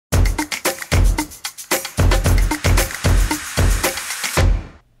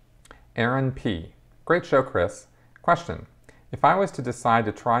Aaron P. Great show, Chris. Question. If I was to decide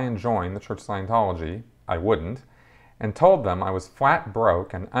to try and join the Church of Scientology, I wouldn't, and told them I was flat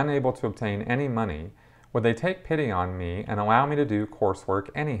broke and unable to obtain any money, would they take pity on me and allow me to do coursework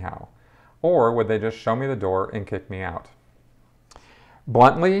anyhow? Or would they just show me the door and kick me out?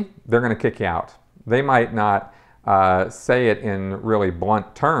 Bluntly, they're going to kick you out. They might not say it in really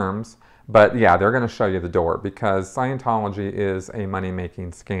blunt terms, but yeah, they're going to show you the door because Scientology is a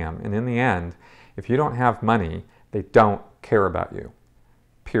money-making scam. And in the end, if you don't have money, they don't care about you.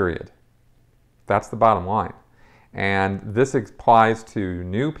 Period. That's the bottom line. And this applies to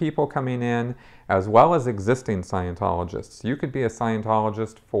new people coming in as well as existing Scientologists. You could be a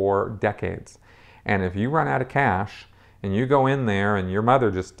Scientologist for decades. And if you run out of cash and you go in there and your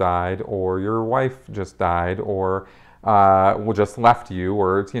mother just died or your wife just died or just left you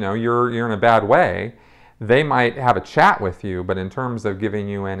or you're in a bad way, they might have a chat with you, but in terms of giving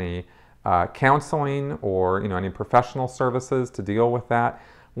you any counseling or any professional services to deal with that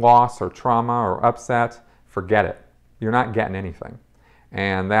loss or trauma or upset, forget it. You're not getting anything.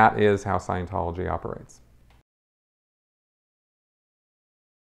 And that is how Scientology operates.